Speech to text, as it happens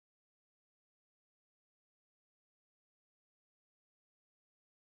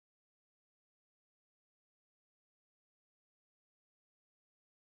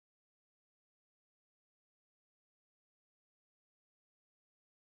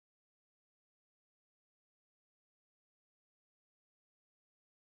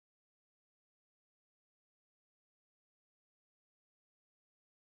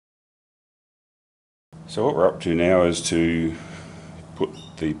So what we're up to now is to put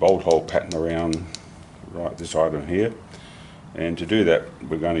the bolt hole pattern around right this item here, and to do that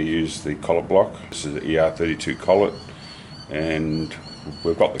we're going to use the collet block. This is the ER32 collet, and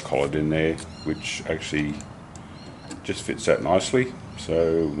we've got the collet in there which actually just fits that nicely,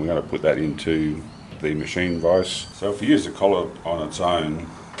 so we're going to put that into the machine vise. So if we use the collet on its own,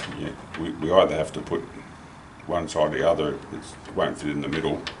 we either have to put one side or the other. It won't fit in the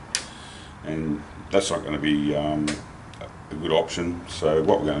middle, and that's not going to be a good option. So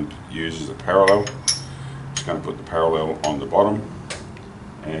what we're going to use is a parallel. Just going to put the parallel on the bottom,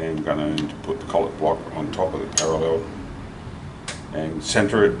 and we're going to put the collet block on top of the parallel and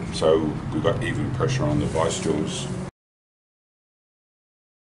center it so we've got even pressure on the vise jaws.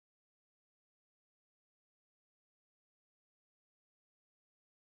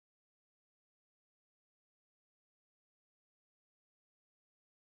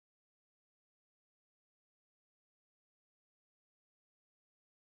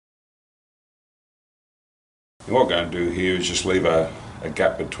 And what we're going to do here is just leave a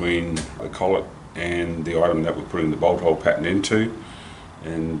gap between the collet and the item that we're putting the bolt hole pattern into,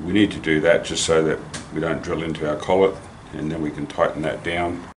 and we need to do that just so that we don't drill into our collet, and then we can tighten that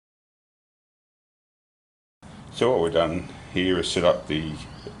down. So what we've done here is set up the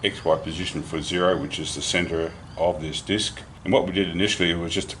XY position for 0, which is the center of this disc. And what we did initially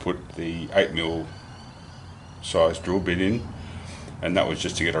was just to put the 8mm size drill bit in, and that was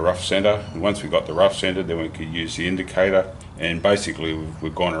just to get a rough center. And once we got the rough center, then we could use the indicator, and basically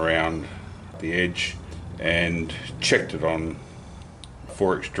we've gone around the edge and checked it on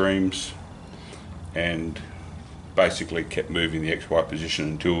 4 extremes, and basically kept moving the XY position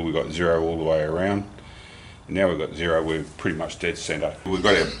until we got 0 all the way around. And now we've got 0, we're pretty much dead center. We've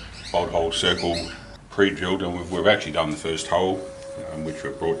got our bolt hole circle pre-drilled, and we've actually done the first hole, which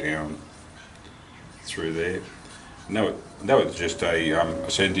we've brought down through there. And that was just a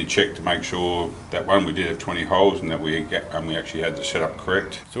sanity check to make sure that one, we did have 20 holes, and that we actually had the setup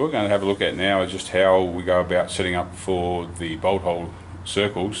correct. So what we're going to have a look at now is just how we go about setting up for the bolt hole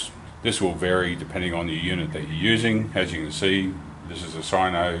circles. This will vary depending on the unit that you're using. As you can see, this is a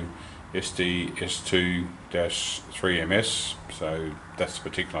Sino SD S2-3MS, so that's the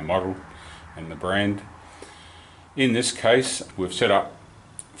particular model and the brand. In this case, we've set up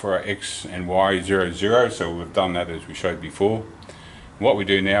for our X and Y 00, so we've done that as we showed before. What we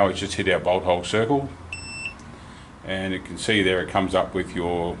do now is just hit our bolt hole circle, and you can see there it comes up with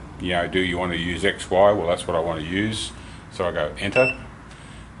your, do you want to use XY? Well, that's what I want to use. So I go enter,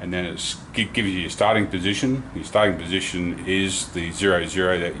 and then it gives you your starting position. Your starting position is the 00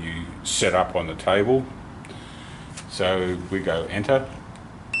 that you set up on the table. So we go enter,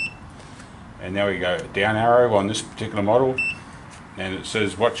 and now we go down arrow on this particular model, and it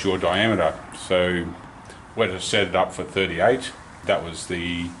says what's your diameter. So we're to set it up for 38. That was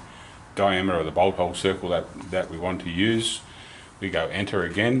the diameter of the bolt hole circle that we want to use. We go enter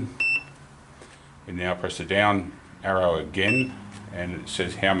again. We now press the down arrow again, and it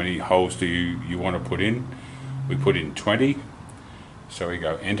says how many holes do you want to put in. We put in 20, so we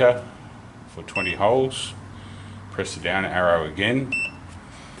go enter for 20 holes. Press the down arrow again,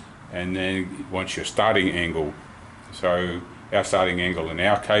 and then once your starting angle. So our starting angle in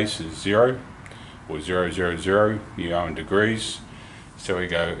our case is 0, or 0, 0, 0, in degrees. So we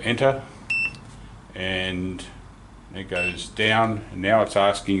go enter, and it goes down, and now it's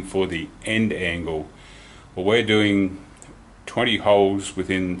asking for the end angle. Well, we're doing 20 holes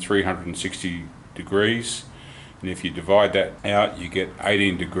within 360 degrees, and if you divide that out, you get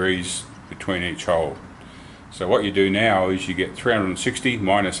 18 degrees between each hole. So what you do now is you get 360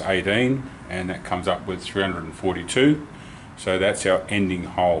 minus 18, and that comes up with 342. So that's our ending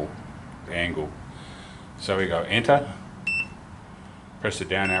hole angle. So we go enter, press the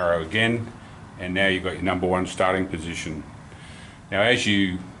down arrow again, and now you've got your number 1 starting position. Now as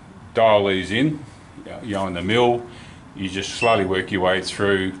you dial these in, in the mill, you just slowly work your way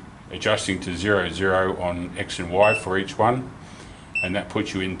through adjusting to 0, 0 on X and Y for each one, and that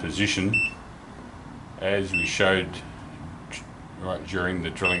puts you in position as we showed right during the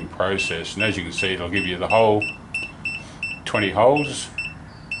drilling process. And as you can see, it'll give you the whole 20 holes,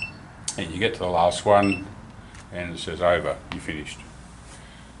 and you get to the last one and it says over, you finished.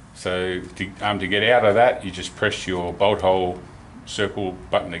 So to get out of that, you just press your bolt hole circle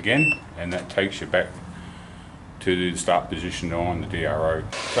button again, and that takes you back to the start position on the DRO.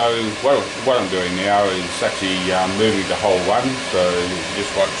 So what I'm doing now is actually moving to hole 1, so you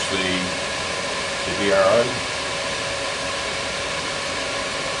just watch the DRO.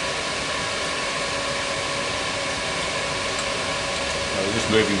 Just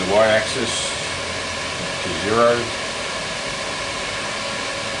moving the y-axis to 0.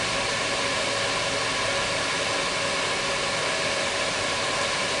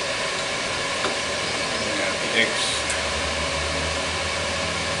 Now the X.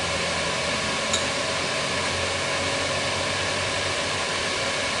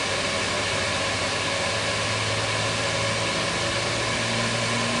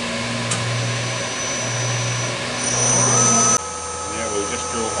 Just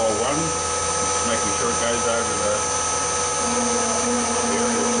drill hole 1, just making sure it goes over the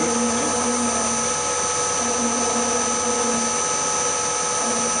area.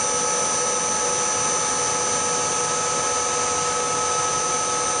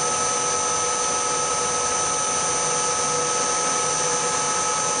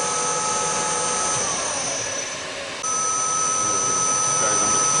 Go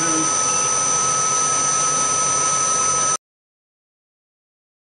number 2.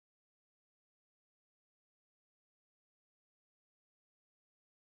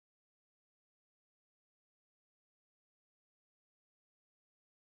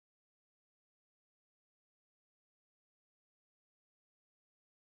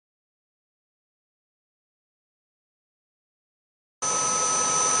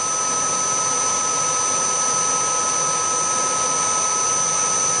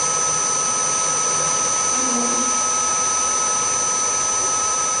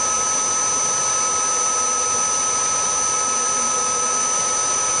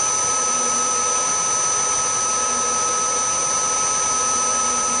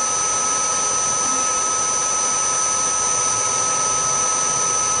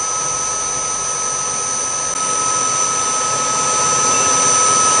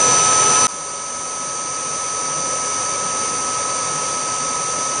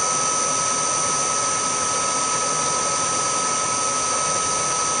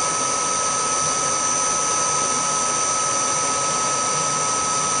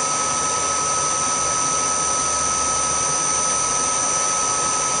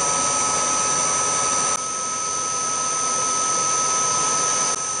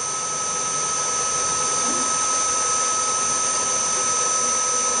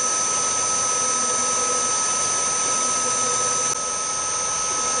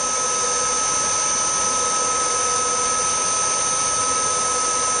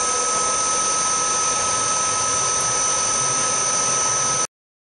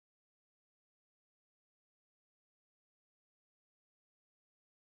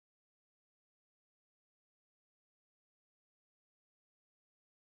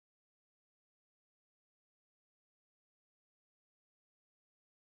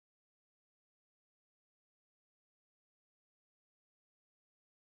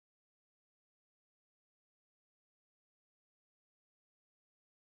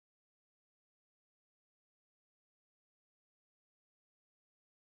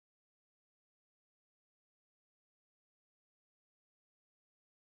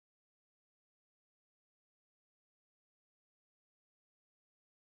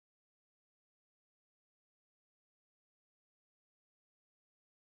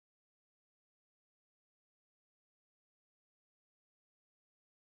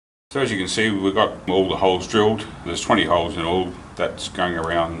 So as you can see, we've got all the holes drilled. There's 20 holes in all that's going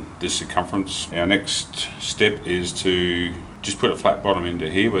around this circumference. Our next step is to just put a flat bottom into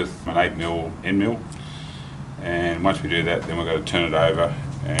here with an 8mm end mill. And once we do that, then we're going to turn it over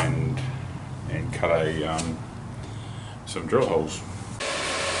and cut some drill holes.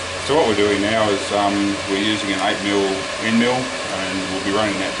 So what we're doing now is we're using an 8mm end mill, and we'll be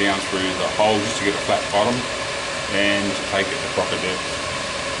running that down through the hole just to get a flat bottom and to take it to proper depth.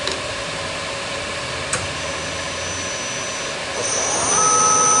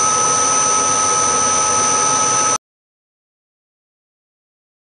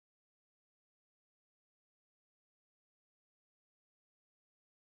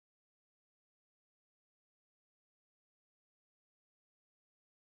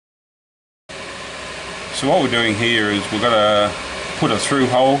 So what we're doing here is we're going to put a through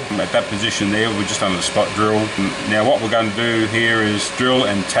hole at that position there. We're just under the spot drill. Now what we're going to do here is drill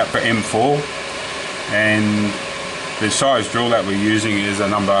and tap for M4, and the size drill that we're using is a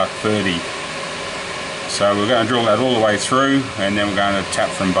number 30. So we're going to drill that all the way through, and then we're going to tap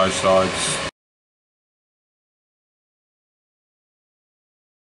from both sides.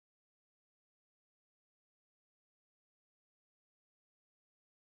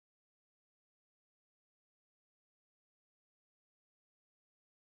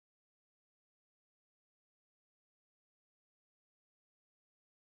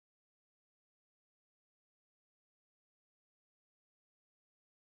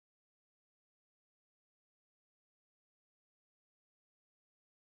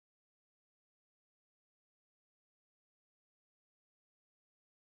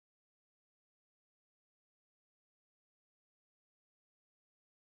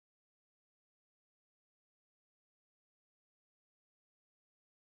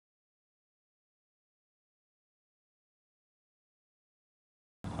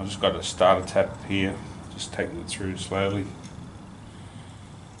 I've just got a starter tap here, just taking it through slowly,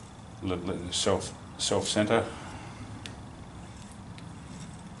 letting it self-center.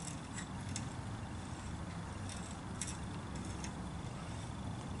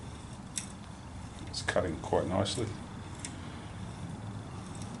 It's cutting quite nicely.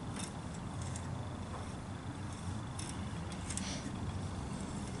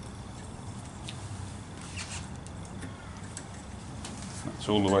 That's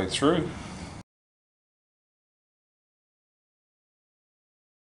all the way through.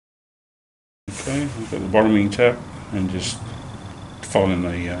 Okay, we've got the bottoming tap and just following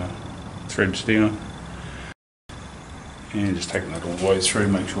the threads down and just taking that all the way through,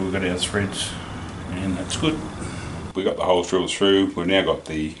 make sure we've got our threads, and that's good. We got the holes drilled through. We've now got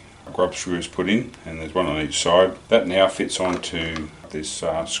the grub screws put in, and there's one on each side. That now fits onto this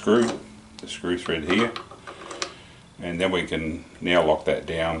screw, the screw thread here, and then we can now lock that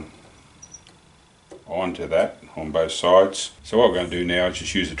down onto that on both sides. So what we're going to do now is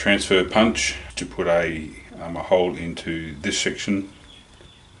just use a transfer punch to put a hole into this section,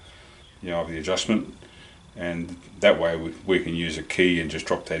 of the adjustment, and that way we can use a key and just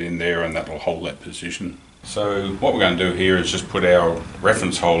drop that in there, and that will hold that position. So what we're going to do here is just put our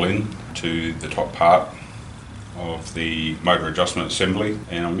reference hole in to the top part of the motor adjustment assembly,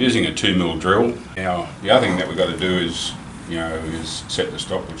 and I'm using a 2mm drill. Now the other thing that we've got to do is set the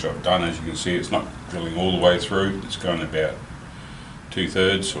stop, which I've done. As you can see, it's not drilling all the way through, it's going about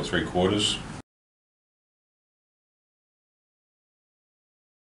 2/3 or 3/4.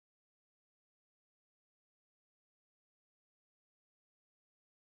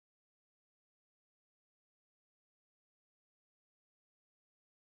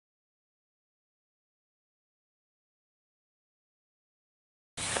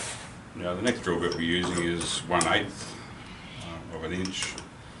 Now the next drill bit we're using is 1/8 of an inch,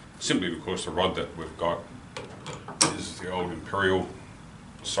 simply because the rod that we've got is the old imperial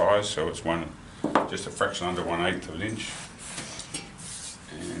size, so it's just a fraction under 1/8 of an inch,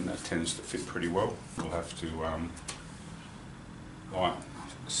 and that tends to fit pretty well. We'll have to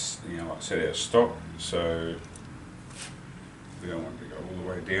set our stop, so we don't want it to go all the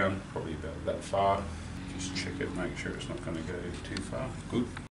way down, probably about that far. Just check it, make sure it's not going to go too far. Good.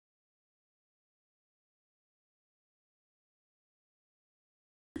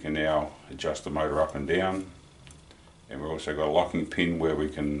 We can now adjust the motor up and down, and we've also got a locking pin where we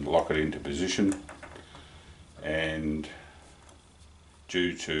can lock it into position, and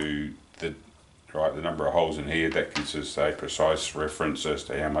due to the number of holes in here, that gives us a precise reference as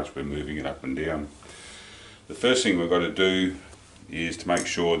to how much we're moving it up and down. The first thing we've got to do is to make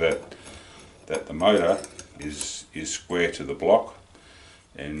sure that the motor is square to the block,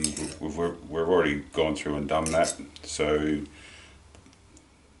 and we've already gone through and done that. So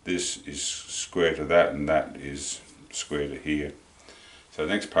this is square to that, and that is square to here. So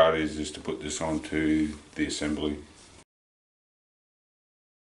the next part is to put this onto the assembly.